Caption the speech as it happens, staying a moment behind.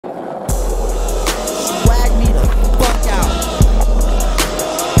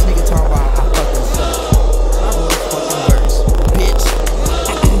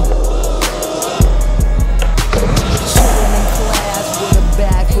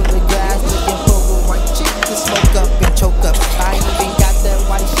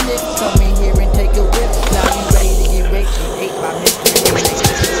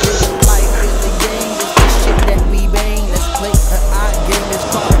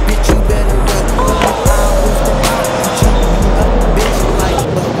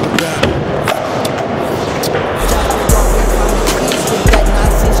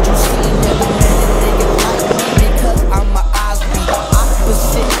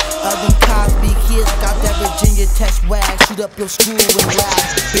Them Cosby kids got that Virginia Tech swag. Shoot up your school and rap,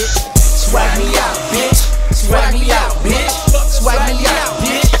 bitch. Swag me out, bitch. Swag me out, bitch. Swag me out,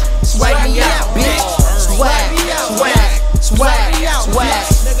 bitch. Swag me out, bitch. Swag, swag, swag,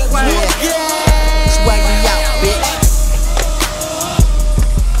 swag. Yeah. Swag me out, bitch.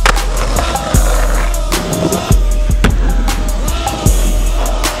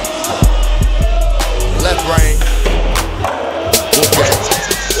 Left brain.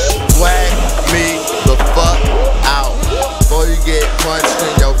 Swag me the fuck out before you get punched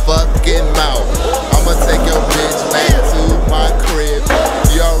in your fucking mouth. I'ma take your bitch back to my crib.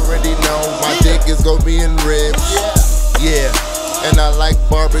 You already know my dick is gon' be in ribs. Yeah, and I like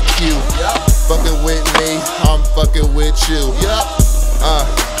barbecue. Fucking with me, I'm fucking with you.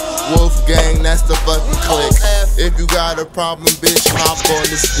 Wolf gang, that's the fucking click. If you got a problem, bitch, hop on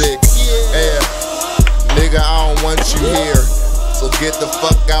the stick. Yeah, nigga, I don't want you here. So get the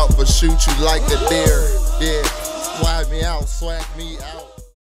fuck out, but shoot you like a deer. Yeah, swag me out, swag me out.